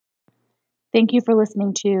Thank you for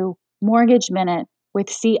listening to Mortgage Minute with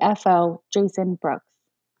CFO Jason Brooks.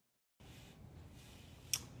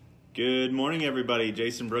 Good morning, everybody.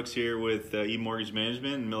 Jason Brooks here with eMortgage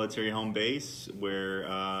Management and Military Home Base,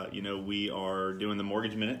 where we are doing the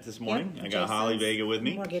Mortgage Minute this morning. Yep, I got Holly Vega with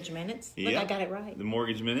me. Mortgage Minutes. Look, I got it right. The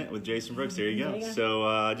Mortgage Minute with Jason Brooks. There you go. There you go. So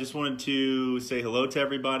I just wanted to say hello to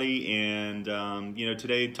everybody, and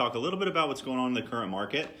today talk a little bit about what's going on in the current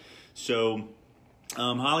market. So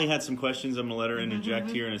Holly had some questions. I'm going to let her interject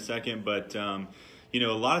here in a second, but a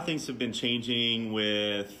lot of things have been changing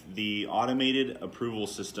with the automated approval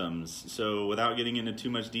systems. So without getting into too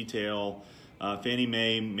much detail, Fannie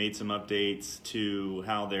Mae made some updates to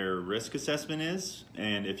how their risk assessment is.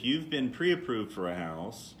 And if you've been pre-approved for a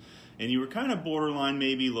house and you were kind of borderline,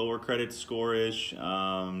 maybe lower credit score-ish,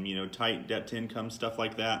 tight debt to income, stuff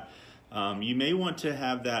like that, you may want to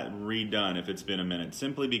have that redone if it's been a minute,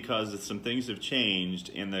 simply because some things have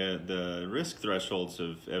changed and the risk thresholds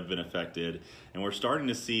have been affected, and we're starting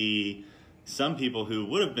to see some people who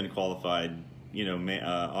would have been qualified,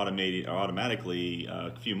 automatically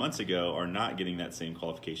a few months ago are not getting that same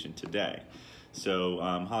qualification today. So,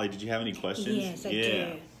 Holly, did you have any questions? Yes, I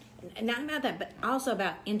do. Not about that, but also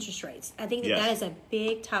about interest rates. I think that is a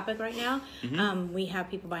big topic right now. We have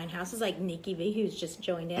people buying houses like Nikki V, who's just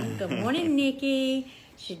joined in. Good morning, Nikki.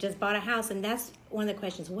 She just bought a house, and that's one of the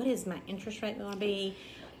questions. What is my interest rate going to be?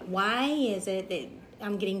 Why is it that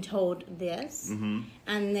I'm getting told this?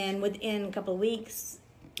 And then within a couple of weeks,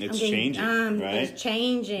 it's changing, right? It's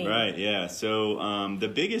changing. Right, yeah. So the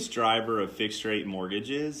biggest driver of fixed rate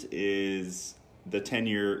mortgages is the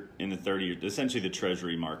 10-year and the 30-year, essentially the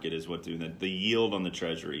treasury market is what doing the yield on the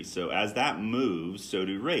treasury. So as that moves, so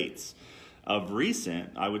do rates. Of recent,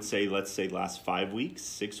 I would say, let's say last 5 weeks,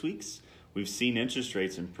 6 weeks, we've seen interest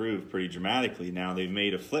rates improve pretty dramatically. Now they've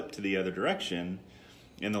made a flip to the other direction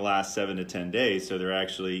in the last 7 to 10 days. So they're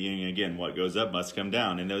actually, again, what goes up must come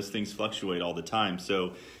down, and those things fluctuate all the time.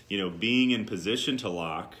 So, being in position to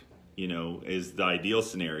lock, is the ideal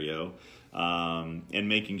scenario. And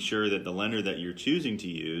making sure that the lender that you're choosing to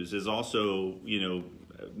use is also,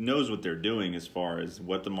 knows what they're doing as far as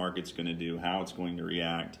what the market's going to do, how it's going to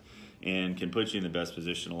react, and can put you in the best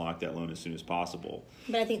position to lock that loan as soon as possible.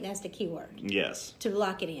 But I think that's the key word. Yes. To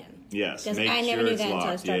lock it in. Yes. Because I never knew that until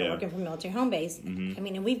I started working for Military Home Base. I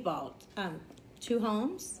mean, and we've bought 2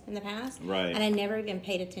 homes in the past. Right. And I never even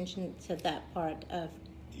paid attention to that part of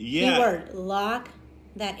keyword, lock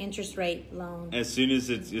that interest rate loan as soon as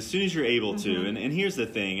you're able to. And here's the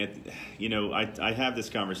thing, I have this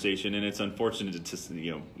conversation, and it's unfortunate to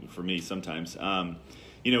for me sometimes.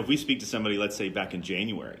 If we speak to somebody, let's say back in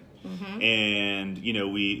January, and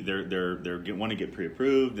they're want to get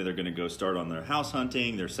pre-approved, they're going to go start on their house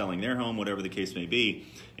hunting, they're selling their home, whatever the case may be,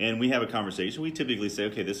 and we have a conversation. We typically say,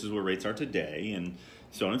 okay, this is where rates are today, and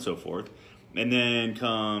so on and so forth. And then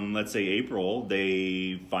come, let's say, April,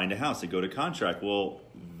 they find a house, they go to contract. Well,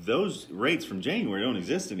 those rates from January don't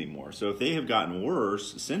exist anymore. So if they have gotten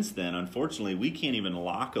worse since then, unfortunately, we can't even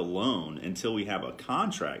lock a loan until we have a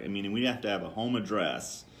contract. I mean, we have to have a home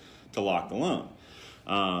address to lock the loan.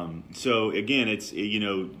 So again, it's,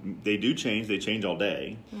 they do change. They change all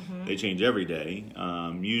day. They change every day.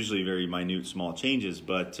 Usually very minute, small changes.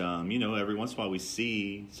 But, every once in a while we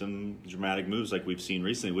see some dramatic moves like we've seen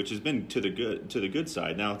recently, which has been to the good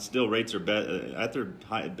side. Now, still rates are at their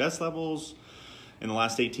best levels in the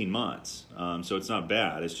last 18 months. So it's not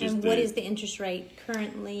bad. It's just. And what is the interest rate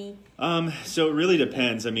currently? So it really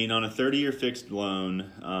depends. I mean, on a 30-year fixed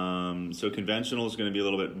loan, so conventional is going to be a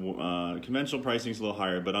little bit, conventional pricing is a little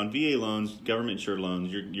higher, but on VA loans, government insured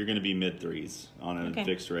loans, you're going to be mid threes on a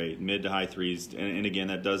fixed rate, mid to high threes. And again,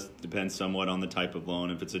 that does depend somewhat on the type of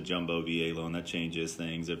loan. If it's a jumbo VA loan, that changes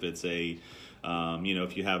things. If it's a,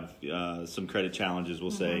 if you have some credit challenges,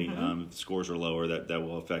 we'll say, if scores are lower, that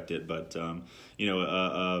will affect it. But,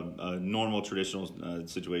 a normal traditional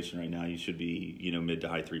situation right now, you should be, mid to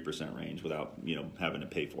high 3% range without, having to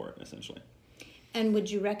pay for it, essentially. And would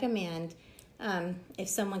you recommend, if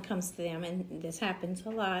someone comes to them, and this happens a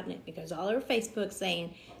lot, and it goes all over Facebook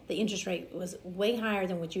saying the interest rate was way higher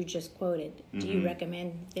than what you just quoted, do you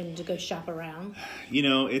recommend them to go shop around?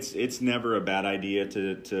 It's never a bad idea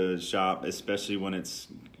to shop, especially when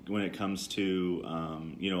it comes to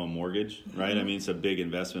a mortgage, right? I mean, it's a big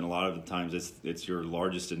investment. A lot of the times it's your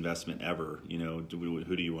largest investment ever.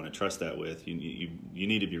 Who do you want to trust that with? You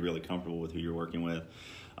need to be really comfortable with who you're working with.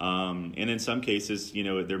 And in some cases,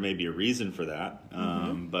 there may be a reason for that.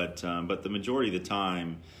 But the majority of the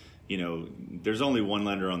time, there's only one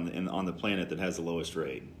lender on the planet that has the lowest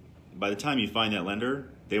rate. By the time you find that lender,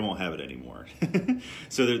 they won't have it anymore.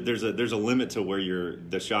 So there's a limit to where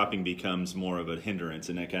the shopping becomes more of a hindrance,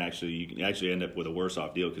 and that you can actually end up with a worse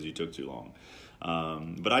off deal because you took too long.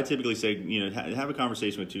 But I typically say, have a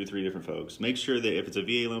conversation with 2 or 3 different folks. Make sure that if it's a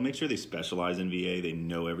VA loan, make sure they specialize in VA. They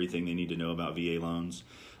know everything they need to know about VA loans.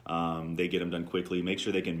 They get them done quickly. Make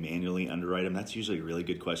sure they can manually underwrite them. That's usually a really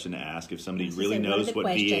good question to ask. If somebody really knows what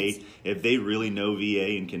VA, if they really know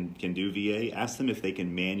VA and can do VA, ask them if they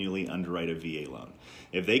can manually underwrite a VA loan.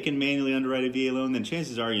 If they can manually underwrite a VA loan, then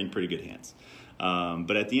chances are you're in pretty good hands.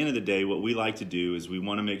 But at the end of the day, what we like to do is we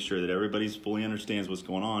want to make sure that everybody fully understands what's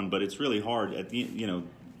going on. But it's really hard.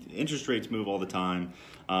 Interest rates move all the time.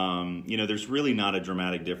 There's really not a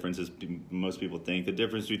dramatic difference as most people think. The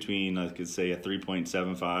difference between, I could say, a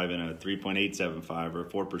 3.75 and a 3.875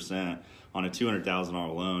 or 4% on a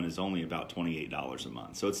 $200,000 loan is only about $28 a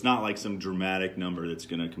month. So it's not like some dramatic number that's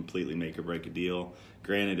going to completely make or break a deal.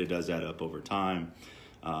 Granted, it does add up over time.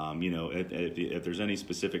 If there's any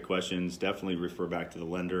specific questions, definitely refer back to the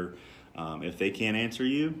lender. If they can't answer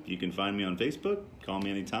you, you can find me on Facebook. Call me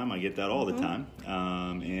anytime. I get that all the time.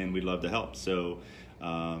 And we'd love to help. So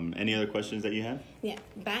any other questions that you have? Yeah,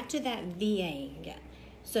 back to that VA again.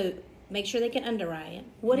 So make sure they can underwrite it.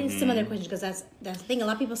 What is some other questions? Because that's the thing. A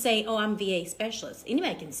lot of people say, "Oh, I'm VA specialist."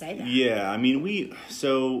 Anybody can say that. Yeah, I mean,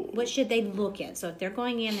 what should they look at? So if they're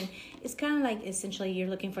going in, and it's kind of like essentially you're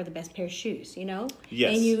looking for the best pair of shoes,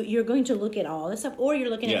 Yes. And you're going to look at all this stuff, or you're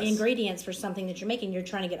looking at the ingredients for something that you're making. You're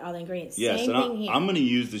trying to get all the ingredients. Yes, Same thing here. I'm going to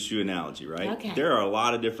use the shoe analogy, right? Okay. There are a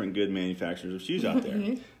lot of different good manufacturers of shoes out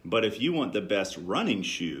there, but if you want the best running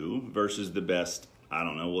shoe versus the best, I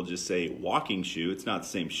don't know, we'll just say walking shoe, it's not the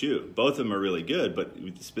same shoe. Both of them are really good, but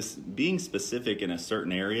being specific in a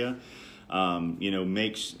certain area,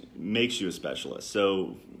 makes you a specialist.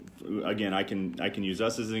 So again, I can use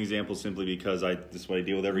us as an example simply because this is what I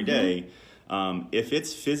deal with every day. If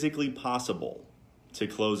it's physically possible to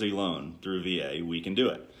close a loan through VA, we can do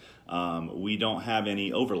it. We don't have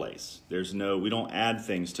any overlays. We don't add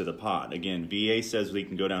things to the pot. Again, VA says we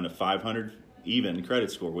can go down to 500 even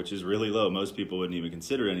credit score, which is really low. Most people wouldn't even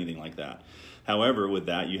consider anything like that. However, with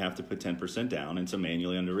that, you have to put 10% down. It's a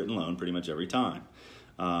manually underwritten loan pretty much every time.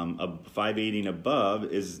 A 580 and above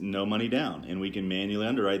is no money down, and we can manually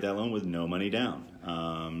underwrite that loan with no money down,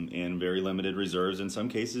 and very limited reserves, in some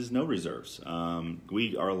cases no reserves.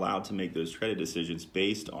 We are allowed to make those credit decisions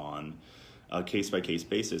based on a case-by-case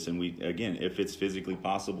basis, and if it's physically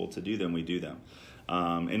possible to do them, we do them.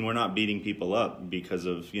 And we're not beating people up because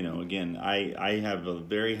of, I have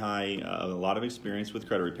a lot of experience with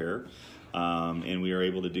credit repair. And we are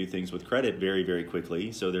able to do things with credit very, very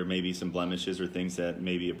quickly. So there may be some blemishes or things that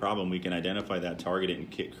may be a problem. We can identify that, target it,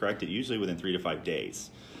 and correct it usually within 3 to 5 days,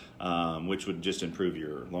 which would just improve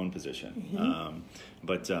your loan position.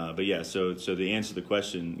 But yeah, so to answer the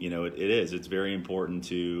question, it's very important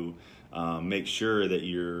to make sure that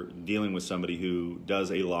you're dealing with somebody who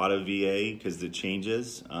does a lot of VA because it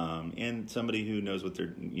changes, and somebody who knows what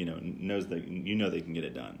they're, knows that they can get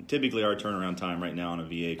it done. Typically, our turnaround time right now on a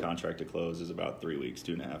VA contract to close is about 3 weeks,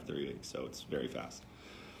 2.5, 3 weeks. So it's very fast.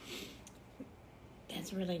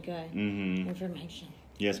 That's really good information.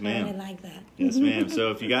 Yes, ma'am. I really like that. Yes, ma'am.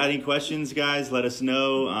 So if you got any questions, guys, let us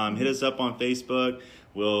know. Hit us up on Facebook.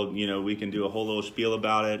 We can do a whole little spiel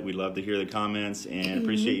about it. We'd love to hear the comments, and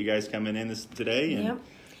appreciate you guys coming in today. And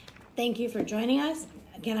Thank you for joining us.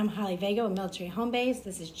 Again, I'm Holly Vega with Military Home Base.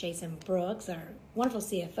 This is Jason Brooks, our wonderful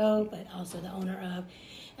CFO, but also the owner of.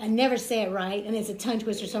 I never say it right, and it's a tongue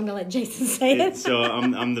twister, so I'm going to let Jason say it. So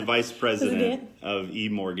I'm the vice president of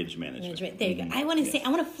eMortgage Management. There you go. I want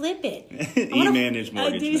to flip it. eManage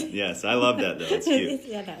Mortgage. Yes, I love that, though. It's cute.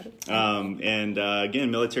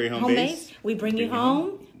 Again, Military Home Base. We bring you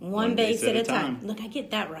home one base at a time. Look, I get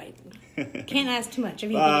that right. Can't ask too much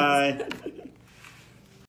of you. Bye.